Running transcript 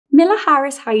Miller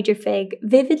Harris Hydra Figue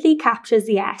vividly captures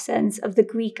the essence of the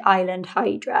Greek island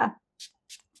Hydra.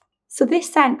 So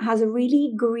this scent has a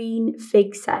really green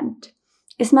fig scent.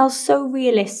 It smells so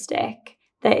realistic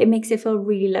that it makes it feel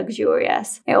really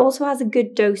luxurious. It also has a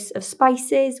good dose of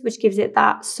spices, which gives it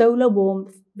that solar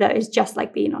warmth that is just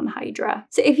like being on Hydra.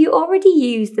 So if you already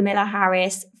use the Miller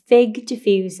Harris Fig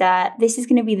Diffuser, this is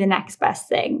going to be the next best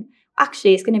thing.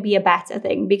 Actually, it's going to be a better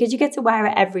thing because you get to wear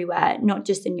it everywhere, not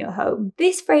just in your home.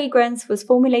 This fragrance was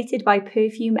formulated by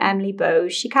Perfume Emily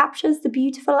Bose. She captures the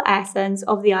beautiful essence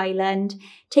of the island,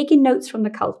 taking notes from the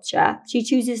culture. She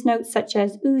chooses notes such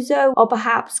as ouzo or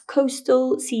perhaps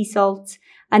coastal sea salt,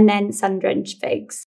 and then sun-drenched figs.